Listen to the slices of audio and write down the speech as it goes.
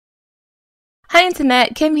Hi,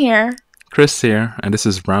 Internet. Kim here. Chris here, and this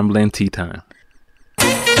is Rambling Tea Time.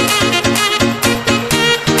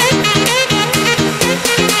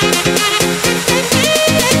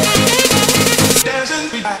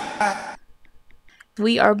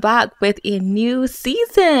 We are back with a new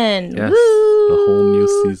season. Yes, Woo! the whole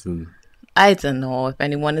new season. I don't know if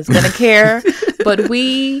anyone is going to care, but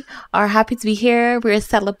we are happy to be here. We're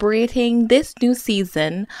celebrating this new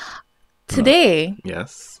season. Today,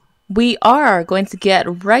 Yes. we are going to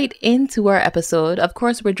get right into our episode. Of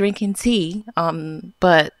course, we're drinking tea,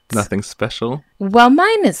 but... Nothing special? Well,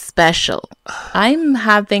 mine is special. I'm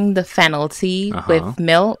having the fennel tea with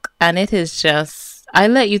milk, and it is just... I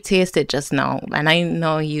let you taste it just now, and I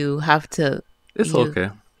know you have to... It's okay.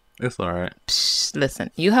 It's all right. Listen,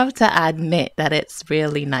 you have to admit that it's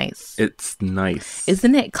really nice. It's nice.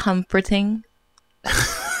 Isn't it comforting?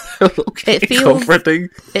 Okay, It feels comforting.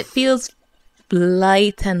 It feels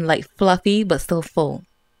light and like fluffy, but still full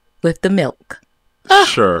with the milk.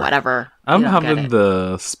 Sure. Whatever. I'm You don't get having it.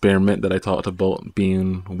 the spearmint that I talked about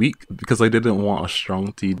being weak because I didn't want a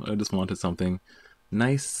strong tea. I just wanted something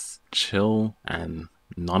nice, chill, and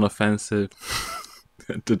non-offensive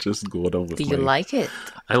to just go down with. Do you like it?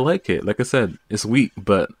 I like it. Like I said, it's weak,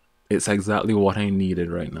 but it's exactly what I needed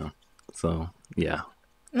right now. So, yeah.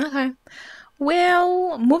 Okay.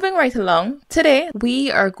 Well, moving right along. Today,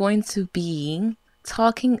 we are going to be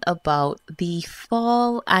talking about the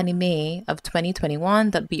fall anime of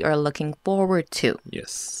 2021 that we are looking forward to.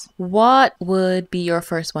 Yes. What would be your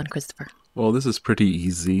first one, Christopher? Well, this is pretty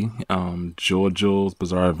easy. JoJo's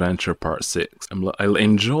Bizarre Adventure Part 6. I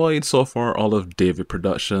enjoyed so far all of David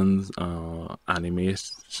Productions'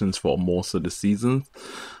 animations for most of the seasons.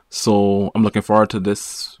 So I'm looking forward to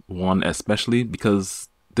this one especially because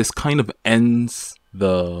this kind of ends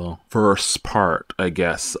the first part, I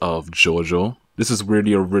guess, of JoJo. This is where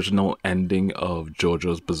the original ending of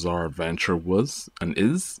JoJo's Bizarre Adventure was and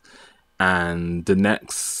is. And the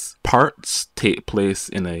next parts take place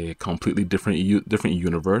in a completely different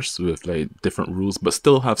universe with like different rules, but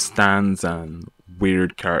still have stands and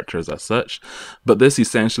weird characters as such. But this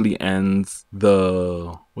essentially ends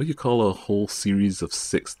the what do you call a whole series of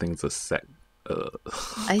 6 things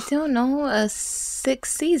I don't know,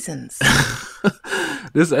 6 seasons.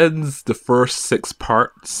 This ends the first 6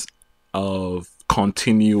 parts of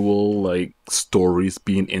continual like stories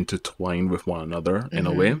being intertwined with one another in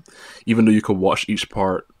a way. Even though you could watch each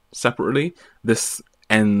part separately, this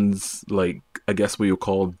ends like I guess what you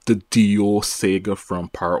call the Dio saga from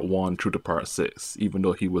part 1 through to part 6, even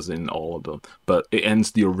though he was in all of them. But it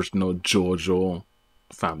ends the original JoJo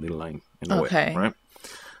family line in a way, right?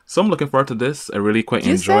 So I'm looking forward to this. I really quite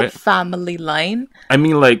enjoy it. Family line? I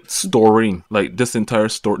mean like story, like this entire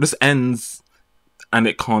story. This ends and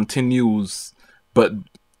it continues, but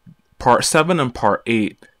part 7 and part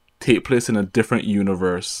 8 take place in a different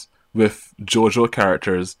universe with JoJo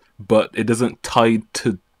characters, but it doesn't tie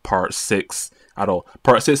to part 6 at all.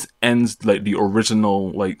 Part 6 ends like the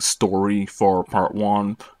original like story for part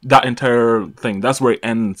 1. That entire thing, that's where it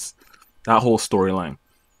ends. That whole storyline.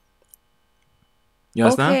 You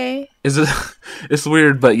understand? Okay. It's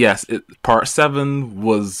weird, but yes, part 7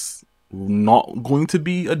 was not going to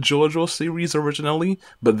be a JoJo series originally,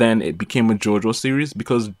 but then it became a JoJo series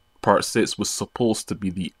because part 6 was supposed to be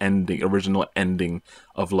the original ending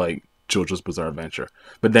of like JoJo's Bizarre Adventure.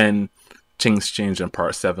 But then things changed and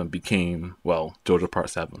part 7 became, well, JoJo Part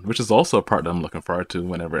 7, which is also a part that I'm looking forward to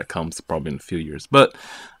whenever it comes, probably in a few years. But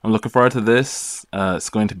I'm looking forward to this. It's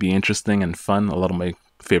going to be interesting and fun. A lot of my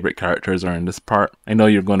favorite characters are in this part. I know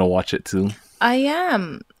you're going to watch it too. I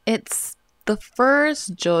am. It's the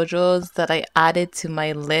first JoJo's that I added to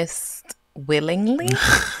my list willingly.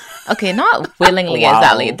 Okay, not willingly Wow.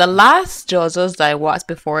 exactly. The last JoJo's that I watched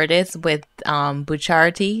before this with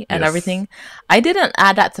Bucciarati and Yes. everything, I didn't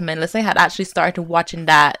add that to my list. I had actually started watching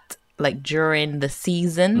that like during the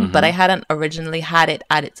season, but I hadn't originally had it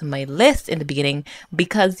added to my list in the beginning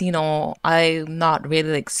because, you know, I'm not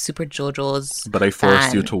really like super JoJo's But I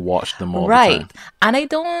forced you fan. to watch them all the Right. time. And I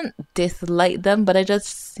don't dislike them, but I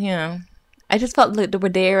just, you know, I just felt like they were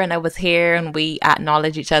there and I was here and we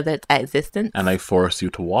acknowledge each other's existence. And I forced you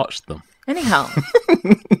to watch them. Anyhow,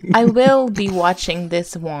 I will be watching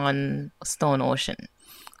this one, Stone Ocean.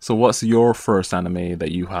 So what's your first anime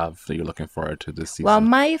that you have that you're looking forward to this season? Well,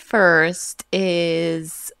 my first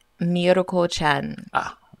is Miyoko-chan.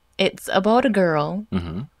 Ah. It's about a girl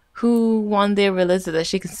Mhm. who one day realizes that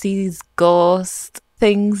she can see these ghost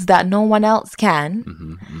things that no one else can.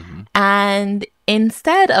 And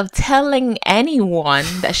instead of telling anyone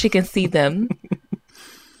that she can see them,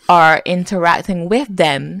 are interacting with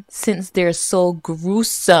them, since they're so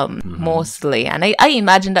gruesome mostly. And I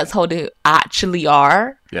imagine that's how they actually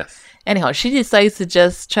are. Yes. Anyhow, she decides to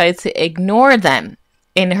just try to ignore them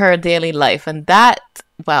in her daily life. And that,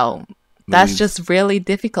 well, that's just really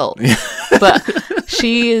difficult. But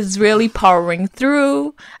she is really powering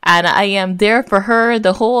through, and I am there for her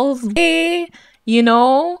the whole day, you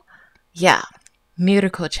know? Yeah.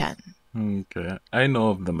 Miruko-chan. Okay. I know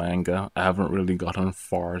of the manga. I haven't really gotten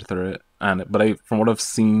far through it. But from what I've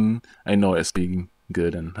seen, I know it's being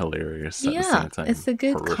good and hilarious at the same time. It's a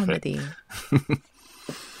good horrific comedy.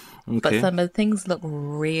 Okay. But some of the things look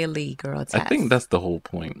really grotesque. I think that's the whole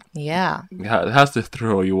point. Yeah. It has to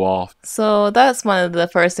throw you off. So that's one of the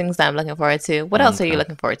first things that I'm looking forward to. What else are you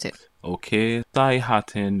looking forward to? Okay,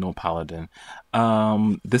 Daihaten no Paladin.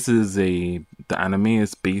 The anime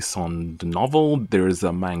is based on the novel. There is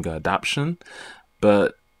a manga adaptation,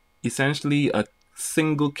 but essentially a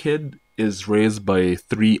single kid is raised by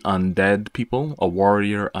 3 undead people, a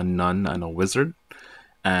warrior, a nun, and a wizard.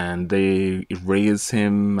 And they raise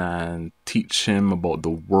him and teach him about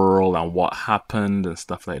the world and what happened and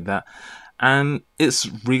stuff like that. And it's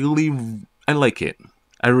really, I like it.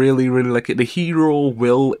 I really, really like it. The hero,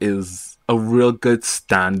 Will, is a real good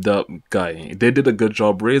stand-up guy. They did a good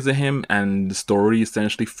job raising him, and the story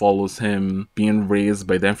essentially follows him being raised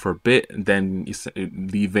by them for a bit, and then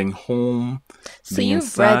leaving home. So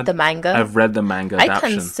you've read the manga? I've read the manga adaptation.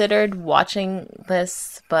 I considered watching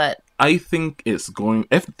this, but I think it's going,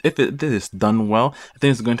 if it is done well, I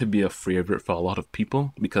think it's going to be a favorite for a lot of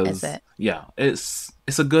people, because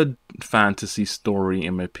it's a good fantasy story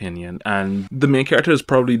in my opinion, and the main character is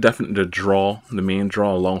probably definitely the main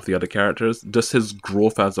draw along with the other characters. Just his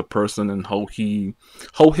growth as a person and how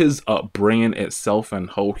his upbringing itself and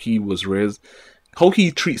how he was raised, how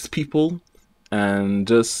he treats people, and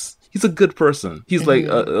just he's a good person. He's like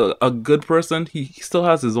a good person. He still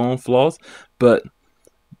has his own flaws, but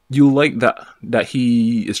you like that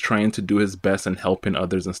he is trying to do his best and helping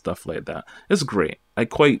others and stuff like that. It's great.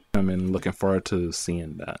 Looking forward to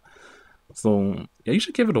seeing that. So yeah, you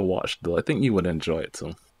should give it a watch though. I think you would enjoy it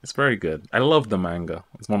too. It's very good. I love the manga.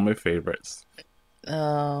 It's one of my favorites.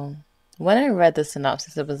 When I read the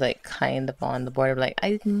synopsis, it was like kind of on the border, like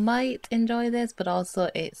I might enjoy this, but also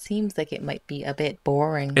it seems like it might be a bit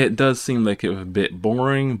boring. It does seem like it was a bit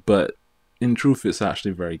boring, but in truth, it's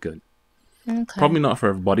actually very good. Okay. Probably not for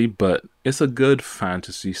everybody, but it's a good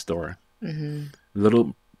fantasy story.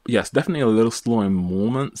 Definitely a little slow in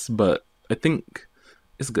moments, but I think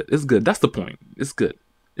it's good. It's good. That's the point. It's good.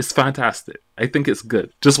 It's fantastic. I think it's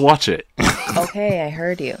good. Just watch it. Okay, I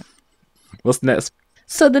heard you. What's next?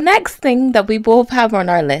 So the next thing that we both have on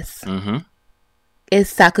our list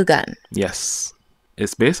is Sakugan. Yes.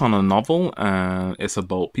 It's based on a novel, and it's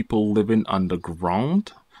about people living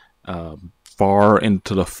underground, far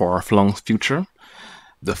into the far-flung future.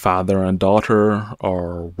 The father and daughter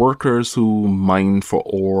are workers who mine for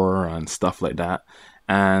ore and stuff like that.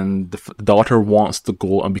 And the daughter wants to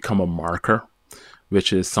go and become a marker,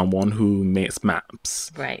 which is someone who makes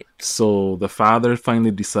maps. Right. So the father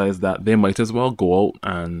finally decides that they might as well go out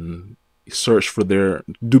and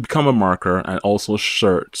become a marker, and also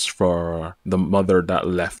search for the mother that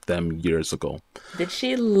left them years ago. Did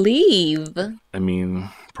she leave? I mean,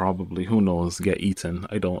 probably. Who knows? Get eaten.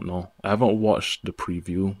 I don't know. I haven't watched the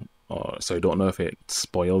preview, so I don't know if it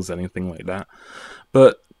spoils anything like that.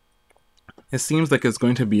 But it seems like it's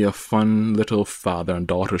going to be a fun little father and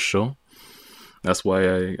daughter show. That's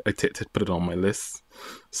why I put it on my list.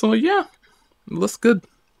 So yeah, it looks good.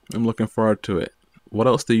 I'm looking forward to it. What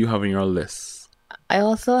else do you have on your list? I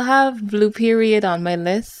also have Blue Period on my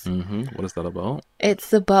list. What is that about?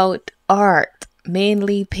 It's about art,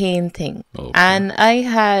 mainly painting. Okay. And I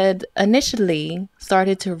had initially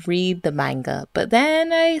started to read the manga, but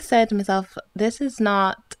then I said to myself,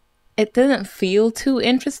 it didn't feel too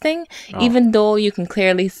interesting, even though you can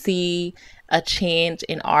clearly see a change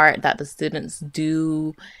in art that the students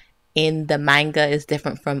do in the manga is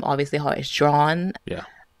different from obviously how it's drawn. Yeah.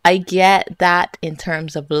 I get that in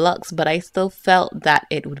terms of looks, but I still felt that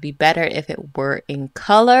it would be better if it were in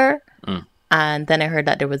color. And then I heard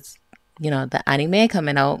that there was, the anime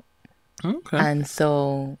coming out. Okay. And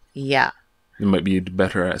so, yeah. It might be a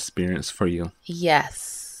better experience for you.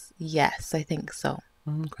 Yes, I think so.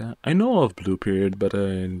 Okay. I know of Blue Period, but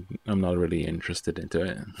I'm not really interested into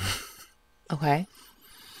it. Okay.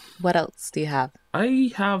 What else do you have?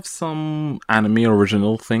 I have some anime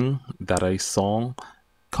original thing that I saw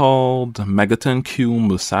called Megaton Q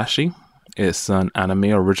Musashi. It's an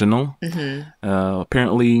anime original.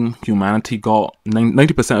 Apparently,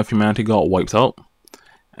 90% of humanity got wiped out,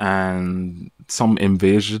 and some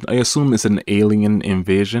invasion. I assume it's an alien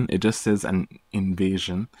invasion. It just says an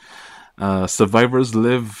invasion. Survivors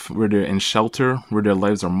live where they're in shelter, where their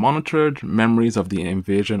lives are monitored. Memories of the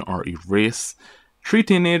invasion are erased. 3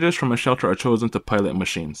 teenagers from a shelter are chosen to pilot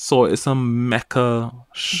machines. So it's a mecha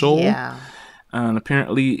show. Yeah. And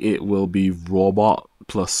apparently it will be robot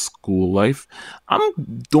plus school life. I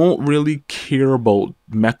don't really care about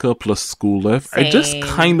mecha plus school life. Same. I just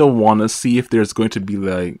kind of want to see if there's going to be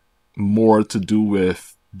like more to do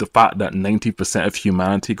with the fact that 90% of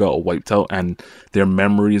humanity got wiped out and their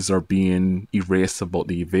memories are being erased about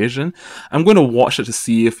the invasion. I'm going to watch it to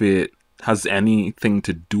see if it has anything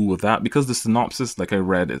to do with that, because the synopsis, like I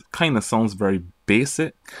read, it kind of sounds very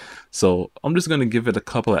basic. So I'm just going to give it a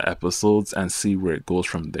couple of episodes and see where it goes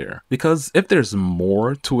from there. Because if there's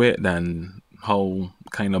more to it than how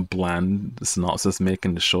kind of bland the synopsis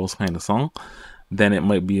making the show's kind of sound, then it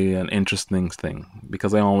might be an interesting thing.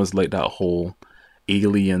 Because I always like that whole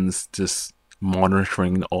aliens just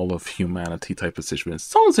monitoring all of humanity type of situation.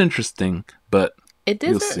 Sounds interesting, but it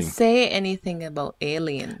doesn't say anything about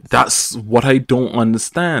aliens. That's what I don't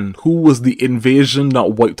understand. Who was the invasion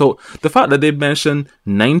that wiped out? The fact that they mentioned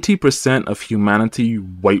 90% of humanity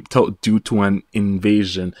wiped out due to an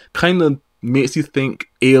invasion kind of makes you think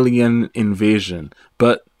alien invasion.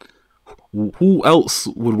 But who else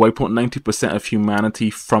would wipe out 90% of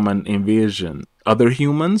humanity from an invasion? Other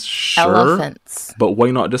humans? Sure. Elephants. But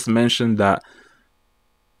why not just mention that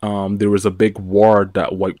there was a big war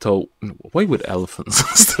that wiped out... Why would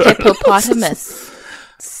elephants?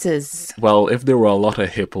 Hippopotamuses. Well, if there were a lot of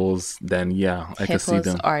hippos, then yeah, I could see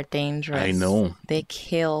them. Hippos are dangerous. I know. They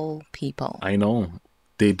kill people. I know.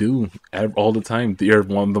 They do. All the time. They are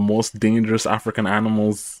one of the most dangerous African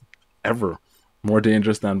animals ever. More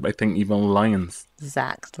dangerous than, I think, even lions.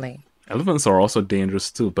 Exactly. Elephants are also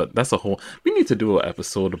dangerous too, but that's a whole... We need to do an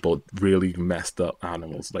episode about really messed up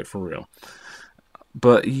animals, like for real.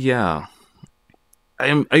 But yeah,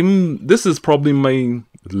 I'm. This is probably my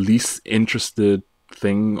least interested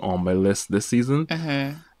thing on my list this season.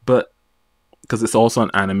 Mm-hmm. But because it's also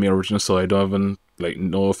an anime original, so I don't even like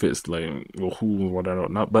know if it's like who or whatever or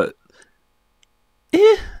not. But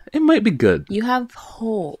it might be good. You have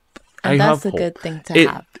hope, and that's a good thing to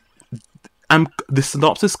have. The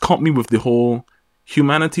synopsis caught me with the whole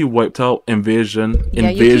humanity wiped out, invasion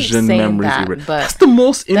memories. That's the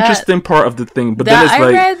most interesting part of the thing. But then it's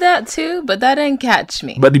I read that too, but that didn't catch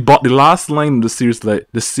me. But the last line of the series, like,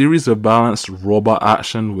 the series will balance robot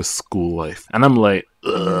action with school life, and I'm like,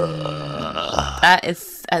 ugh. That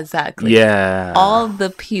is exactly all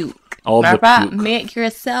the puke. Make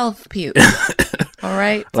yourself puke. All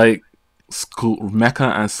right, like school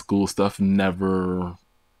mecha and school stuff never.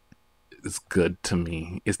 It's good to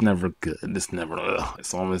me. It's never good. It's never.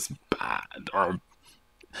 It's always bad or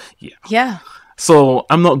yeah. So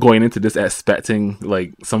I'm not going into this expecting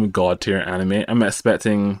like some god tier anime. I'm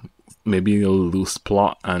expecting maybe a loose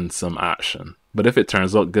plot and some action. But if it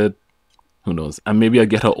turns out good, who knows? And maybe I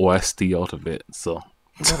get an OST out of it. So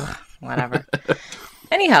whatever.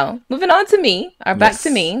 Anyhow, moving on to me or back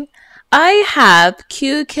to me. I have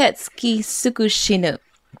Kyuketsuki Tsukushinu.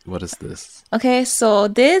 What is this? Okay, so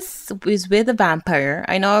this is with a vampire.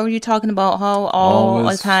 I know you're talking about how all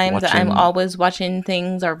the time that I'm always watching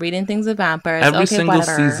things or reading things with vampires. Every single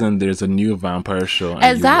season, there's a new vampire show. And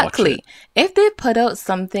exactly. You watch it. If they put out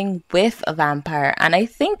something with a vampire and I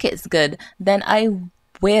think it's good, then I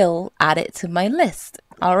will add it to my list.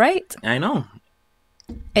 All right? I know.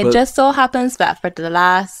 It just so happens that for the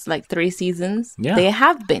last 3 seasons, they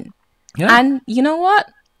have been. Yeah. And you know what?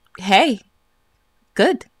 Hey,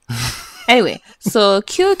 good. Anyway, so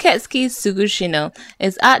Kyuketsuki Tsukushino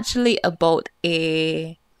is actually about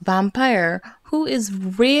a vampire who is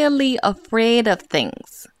really afraid of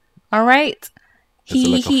things. All right?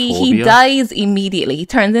 He dies immediately. He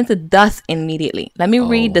turns into dust immediately. Let me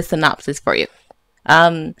read the synopsis for you.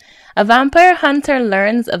 A vampire hunter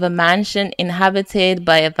learns of a mansion inhabited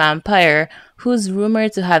by a vampire who's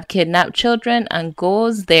rumored to have kidnapped children and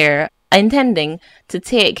goes there intending to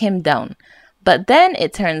take him down. But then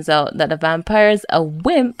it turns out that the vampire's a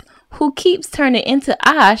wimp who keeps turning into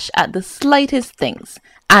ash at the slightest things.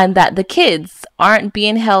 And that the kids aren't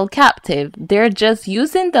being held captive. They're just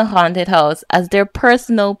using the haunted house as their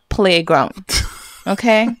personal playground.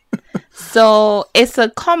 Okay? So it's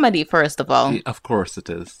a comedy, first of all. Of course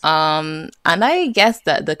it is. And I guess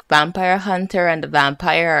that the vampire hunter and the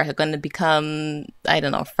vampire are going to become, I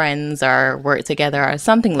don't know, friends or work together or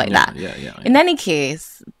something like that. Yeah. In any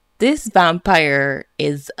case, this vampire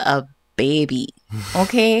is a baby,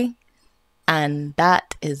 okay? And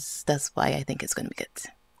that's why I think it's going to be good.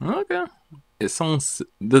 Okay. it sounds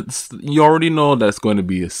you already know that's going to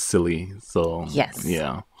be silly. So Yes.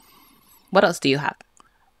 yeah. What else do you have?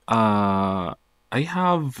 I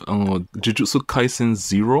have Jujutsu Kaisen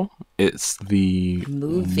Zero. It's the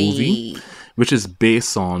movie, which is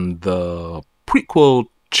based on the prequel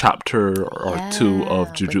chapter or two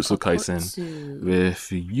of Jujutsu Kaisen with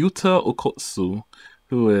Yuta Okotsu,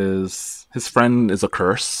 who is his friend is a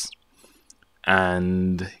curse,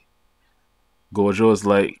 and Gojo is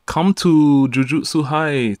like, come to Jujutsu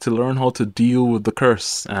High to learn how to deal with the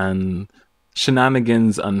curse, and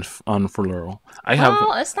shenanigans unfurl.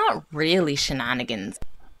 Well, it's not really shenanigans.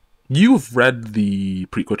 You've read the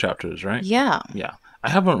prequel chapters, right? Yeah. Yeah. I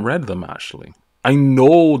haven't read them, actually. I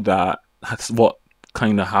know that's what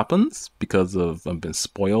kind of happens because of I've been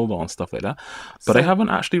spoiled on stuff like that, but I haven't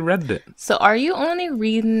actually read it. So are you only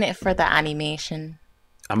reading it for the animation?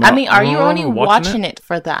 Are you only watching it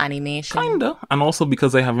for the animation? Kinda. And also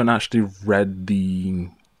because I haven't actually read the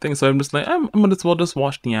thing, so I'm just like, I might as well just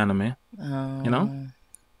watch the anime. Oh. You know?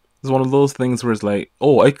 It's one of those things where it's like,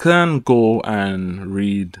 oh, I can go and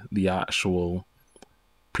read the actual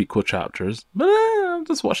prequel chapters, but I'll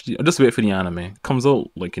just wait for the anime. It comes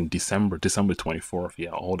out like in December 24th,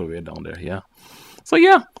 yeah, all the way down there, yeah. So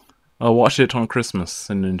yeah, I'll watch it on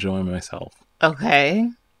Christmas and enjoy myself. Okay.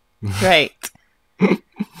 Great.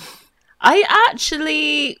 I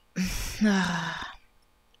actually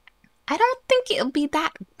I don't think it'll be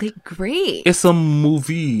that great. It's a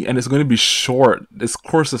movie and it's going to be short. Of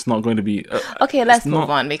course, it's not going to be. Okay, let's move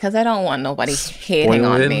on because I don't want nobody hating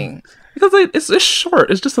on me. Because it's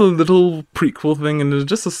short. It's just a little prequel thing and it's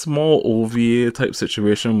just a small OVA type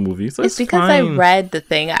situation movie. So it's because fine. I read the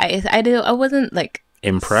thing. I wasn't like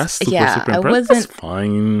impressed. Super impressed. I wasn't. That's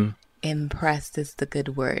fine. Impressed is the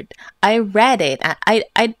good word. I read it.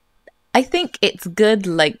 I think it's good,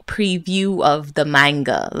 like, preview of the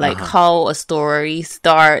manga, like how a story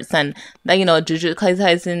starts, and Jujutsu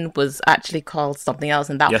Kaisen was actually called something else,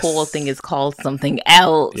 and that whole thing is called something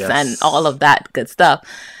else, and all of that good stuff.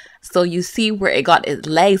 So you see where it got its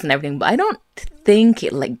legs and everything, but I don't think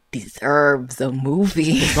it like deserves a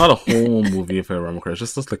movie. It's not a whole movie, if I remember correctly.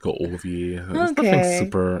 It's just like an OVA. It's nothing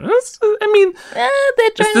super.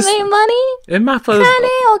 They're trying to make money. And Mappa.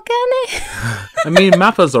 I mean,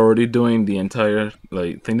 Mappa's already doing the entire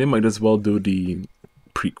thing. They might as well do the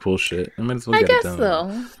prequel shit. I might as well get it done. So.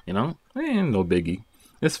 No biggie.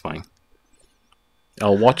 It's fine.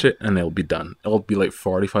 I'll watch it and it'll be done. It'll be like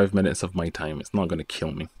 45 minutes of my time. It's not gonna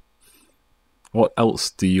kill me. What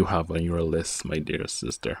else do you have on your list, my dear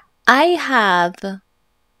sister? I have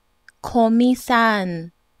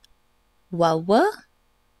Komi-san Wawa.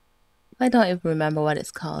 I don't even remember what it's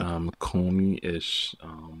called. Komi-ish.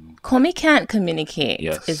 Komi can't communicate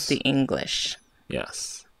is the English.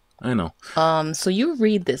 Yes, I know. So you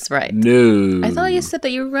read this, right? No. I thought you said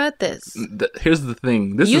that you read this. Here's the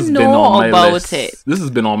thing. This has been on my list. This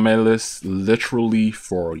has been on my list literally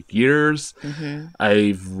for years. Mm-hmm.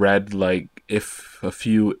 I've read a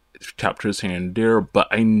few chapters here and there, but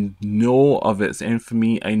I know of its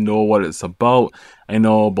infamy. I know what it's about. I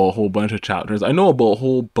know about a whole bunch of chapters. I know about a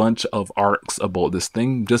whole bunch of arcs about this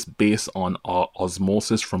thing just based on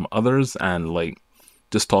osmosis from others and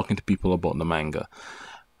just talking to people about the manga.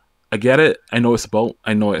 I get it. I know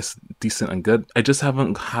it's decent and good. I just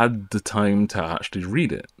haven't had the time to actually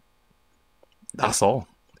read it. That's all.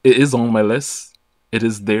 It is on my list. It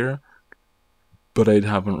is there, but I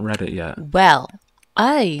haven't read it yet. Well,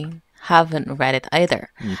 I haven't read it either.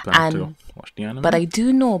 You plan to watch the anime? But I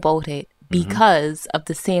do know about it because of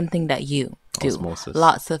the same thing that you do. Osmosis.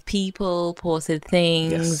 Lots of people posted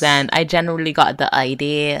things, and I generally got the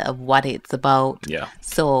idea of what it's about. Yeah.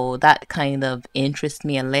 So that kind of interests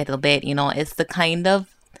me a little bit. It's the kind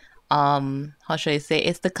of how should I say?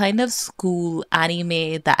 It's the kind of school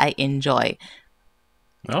anime that I enjoy.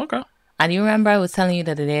 Okay. And you remember I was telling you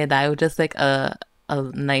the other day that I would just like a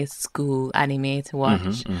nice school anime to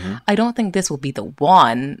watch. I don't think this will be the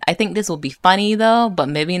one. I think this will be funny though, but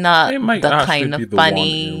maybe not the kind of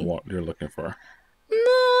funny one you're looking for.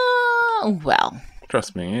 No, well,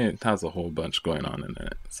 trust me, it has a whole bunch going on in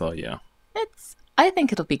it. So yeah, I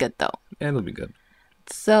think it'll be good though. Yeah, it'll be good.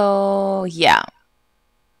 So yeah.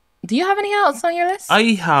 Do you have anything else on your list? I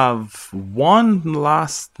have one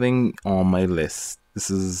last thing on my list. This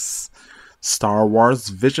is Star Wars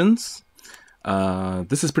Visions.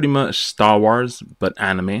 This is pretty much Star Wars, but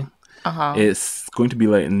anime. It's going to be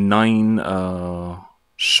 9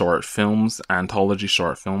 short films, anthology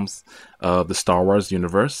short films of the Star Wars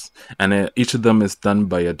universe. And each of them is done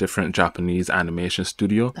by a different Japanese animation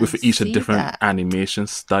studio with each a different animation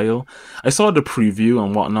style. I saw the preview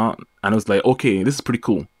and whatnot, and I was like, okay, this is pretty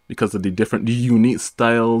cool. because of the unique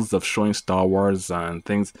styles of showing Star Wars and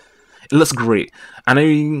things. It looks great.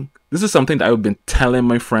 And this is something that I've been telling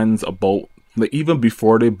my friends about, like, even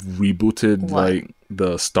before they rebooted like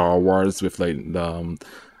the Star Wars with like the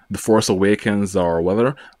Force Awakens or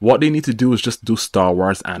whatever. What they need to do is just do Star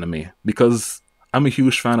Wars anime, because I'm a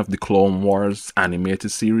huge fan of the Clone Wars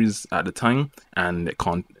animated series at the time, and it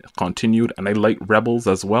continued, and I like Rebels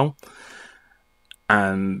as well.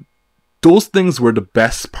 And those things were the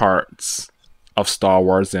best parts of Star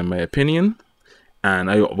Wars, in my opinion.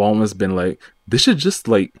 And I've always been like, they should just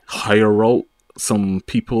like hire out some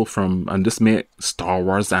people and just make Star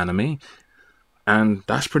Wars anime. And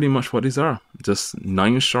that's pretty much what these are. Just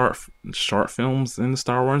 9 short films in the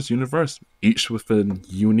Star Wars universe, each with a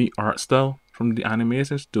unique art style from the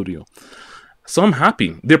animation studio. So I'm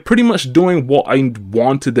happy. They're pretty much doing what I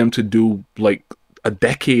wanted them to do like a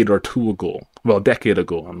decade or two ago. Well, a decade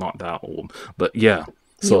ago. I'm not that old. But yeah.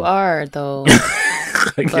 So, you are, though.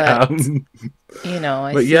 But, you know,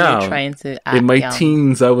 I see you trying to act in my young.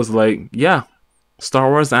 teens, I was like, yeah, Star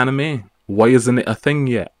Wars anime. Why isn't it a thing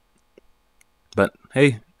yet? But hey,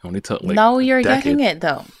 it only took like now you're a decade. getting it,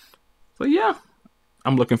 though. So yeah,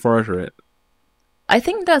 I'm looking forward to it. I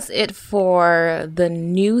think that's it for the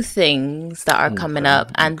new things that are coming up,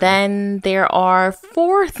 and then there are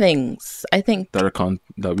 4 things I think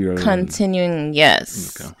that we are continuing.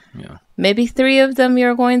 Yes, okay. Yeah. Maybe 3 of them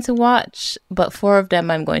you're going to watch, but 4 of them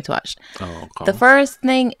I'm going to watch. Oh, okay. The first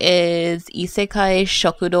thing is Isekai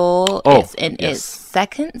Shokudo. It's in its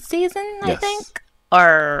 2nd season, I think,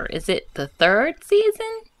 or is it the 3rd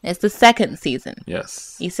season? It's the 2nd season.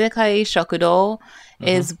 Yes. Isekai Shokudo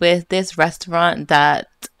is with this restaurant that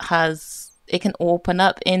it can open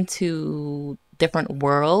up into different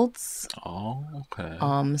worlds. Oh,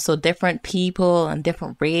 okay. So different people and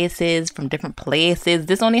different races from different places.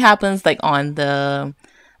 This only happens like on a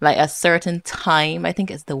certain time. I think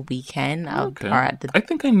it's the weekend. Okay. Or I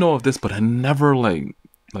think I know of this, but I never like.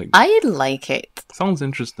 I like it. Sounds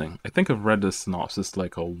interesting. I think I've read the synopsis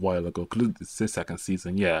like a while ago. It's the 2nd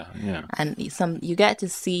season. Yeah. And you get to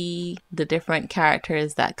see the different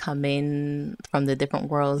characters that come in from the different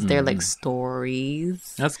worlds. They're like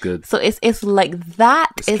stories. That's good. So it's like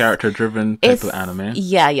that. It's character driven type of anime.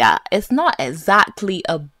 Yeah. It's not exactly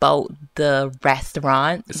about the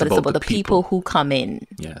restaurant, but it's about the people who come in.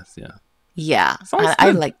 Yes. Yeah.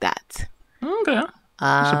 I like that. Okay.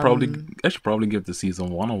 I should probably give the season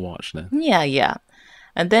 1 a watch then. Yeah.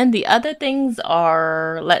 And then the other things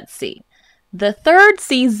are, let's see, the 3rd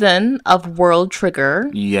season of World Trigger.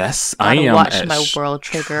 Yes, I am. Watch my World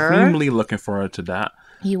Trigger. Extremely looking forward to that.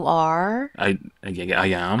 You are? I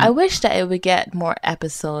am. I wish that it would get more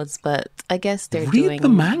episodes, but I guess they're doing. Read the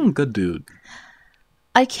manga, dude.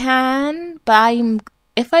 I can, but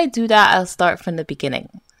if I do that, I'll start from the beginning.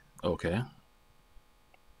 Okay.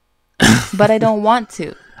 But I don't want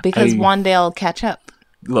to, because one day I'll catch up.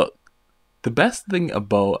 Look, the best thing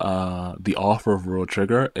about the offer of World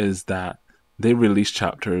Trigger is that they release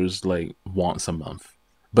chapters like once a month,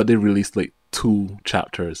 but they release like 2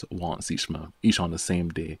 chapters once each month, each on the same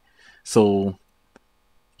day. So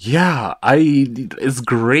yeah, it's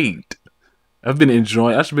great. I've been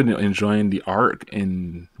enjoying the arc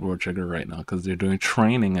in World Trigger right now, because they're doing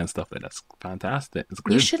training and stuff like that. That's fantastic. It's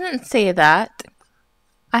great. You shouldn't say that.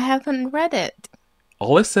 I haven't read it.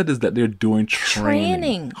 All I said is that they're doing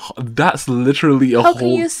training. That's literally a whole... How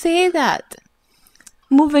can you say that?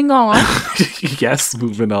 Moving on. Yes,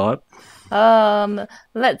 moving on.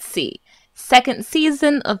 Let's see. 2nd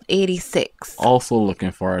season of 86. Also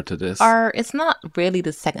looking forward to this. It's not really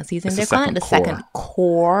the 2nd season. They're calling it the second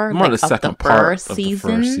core. More like, the second of the part first of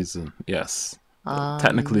season. The first season. Yes.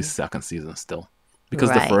 Technically 2nd season still. Because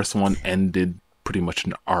the first one ended pretty much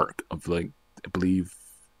an arc of like, I believe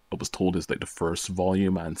I was told is like the first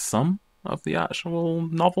volume and some of the actual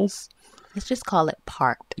novels. Let's just call it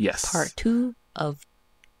part. Yes. Part 2 of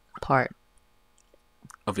part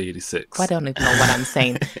of 86. I don't even know what I'm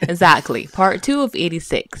saying. Exactly. Part 2 of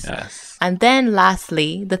 86. Yes. And then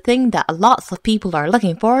lastly, the thing that lots of people are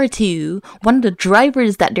looking forward to, one of the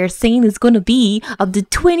drivers that they're saying is going to be of the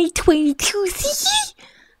 2022 season.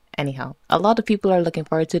 Anyhow, a lot of people are looking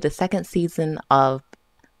forward to the 2nd season of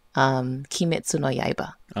Kimetsu no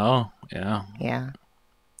Yaiba. Oh, yeah. Yeah.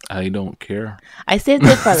 I don't care. I saved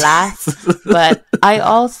it for last, but I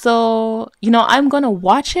also, I'm going to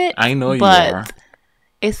watch it. I know you are. But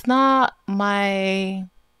it's not my,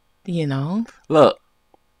 Look,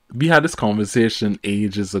 we had this conversation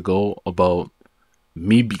ages ago about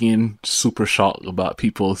me being super shocked about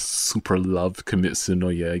people super love Kimetsu no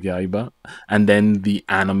Yaiba, and then the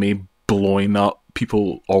anime blowing up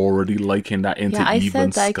people already liking that into Yeah, I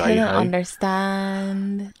even said that I sky couldn't high.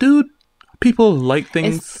 understand. Dude, people like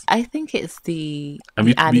things. I think it's the And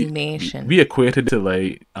we animation. equated to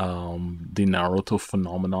like the Naruto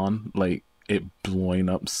phenomenon, like it blowing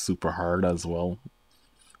up super hard as well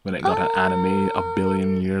when it got an anime a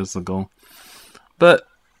billion years ago. But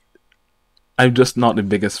I'm just not the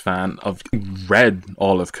biggest fan of. Read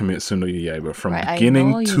all of Kimetsu no Yaiba from Right, I know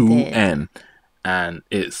beginning you to did. end, and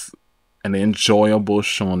it's an enjoyable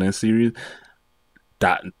shonen series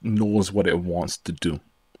that knows what it wants to do.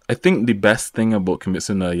 I think the best thing about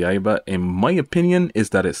Kimetsu no Yaiba, in my opinion, is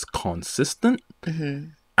that it's consistent,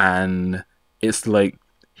 and it's like,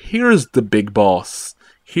 here's the big boss,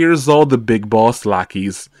 here's all the big boss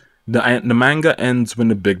lackeys. The manga ends when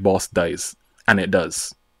the big boss dies, and it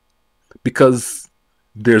does, because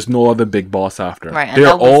there's no other big boss after. Right, and They're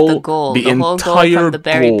that was all the goal. The whole goal entire from the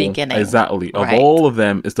very goal, beginning. exactly, of Right. all of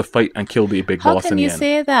them is to fight and kill the big How boss can in the you end.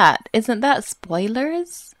 say that? Isn't that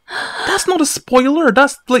spoilers? That's not a spoiler.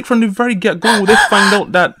 That's like from the very get-go. They find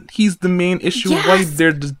out that he's the main issue why Yes.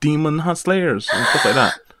 they're the demon slayers and stuff like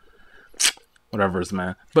that. Whatever's,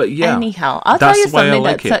 man. But yeah. Anyhow, I'll that's tell you why I something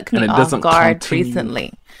like that it. took me And it off doesn't guard continue-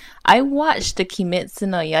 recently. I watched the Kimetsu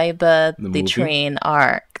no Yaiba, the movie? train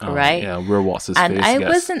arc, Oh, right? Yeah, where what's his And face? I yes.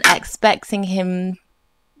 wasn't expecting him.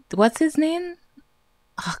 What's his name?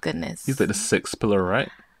 Oh goodness. He's like the sixth pillar, right?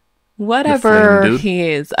 Whatever flame dude? he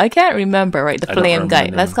is, I can't remember. Right, the I don't flame remember guy.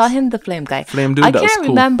 the Let's names. call him the flame guy. Flame dude, I that was can't cool.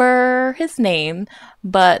 remember his name,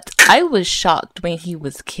 but I was shocked when he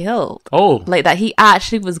was killed. Oh. Like that he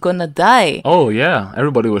actually was gonna die. Oh, yeah.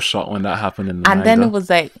 Everybody was shocked when that happened in the And manga. then it was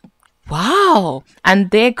like, wow. And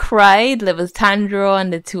they cried. There was Tanjiro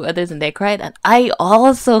and the two others, and they cried. And I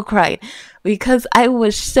also cried because I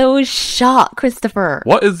was so shocked, Christopher.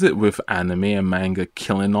 What is it with anime and manga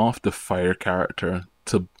killing off the fire character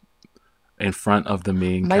to in front of the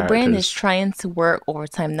main My brain is characters? trying to work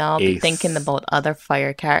overtime now, Ace. thinking about other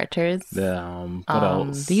fire characters. What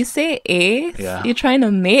else? Do you say Ace? Yeah. You're trying to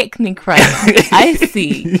make me cry. I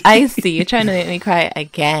see. You're trying to make me cry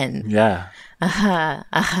again. Yeah.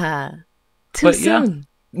 Too But yeah. soon.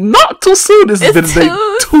 Not too soon. It's been It's like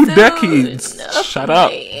too 2 decades. soon. Shut up.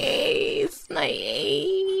 My Ace, my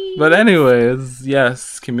Ace. But anyways,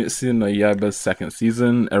 yes, Kimetsu no Yaiba's second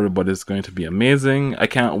season. Everybody's going to be amazing. I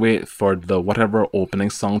can't wait for the whatever opening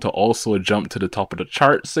song to also jump to the top of the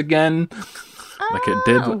charts again, like it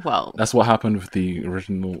did. Well, That's what happened with the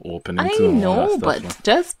original opening. I too, and all know, that but stuff,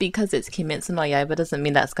 just because it's Kimetsu no Yaiba doesn't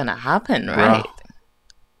mean that's gonna happen, right?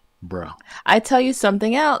 bro. I tell you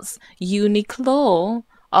something else. Uniqlo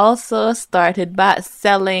also started back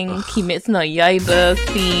selling Kimetsu no Yaiba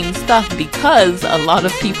themed stuff because a lot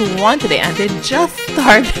of people wanted it, and they just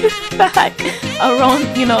started back around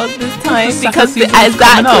this time second because season is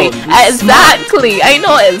coming out. exactly. I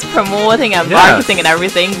know it's promoting and Yes. marketing and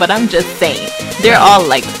everything, but I'm just saying they're all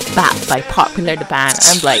like backed by Popular Demand.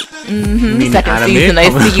 I'm like, mean second anime? season. I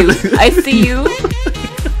see you. I see you.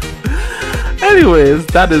 Anyways,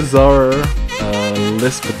 that is our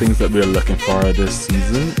list of things that we're looking for this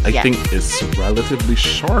season. I Yes. think it's relatively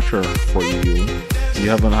shorter for you. You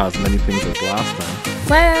haven't had as many things as last time.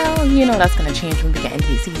 Well, that's gonna change when we get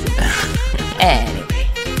into season. Anyway.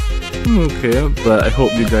 Okay, but I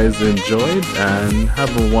hope you guys enjoyed and have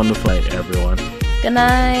a wonderful night, everyone. Good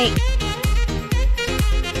night.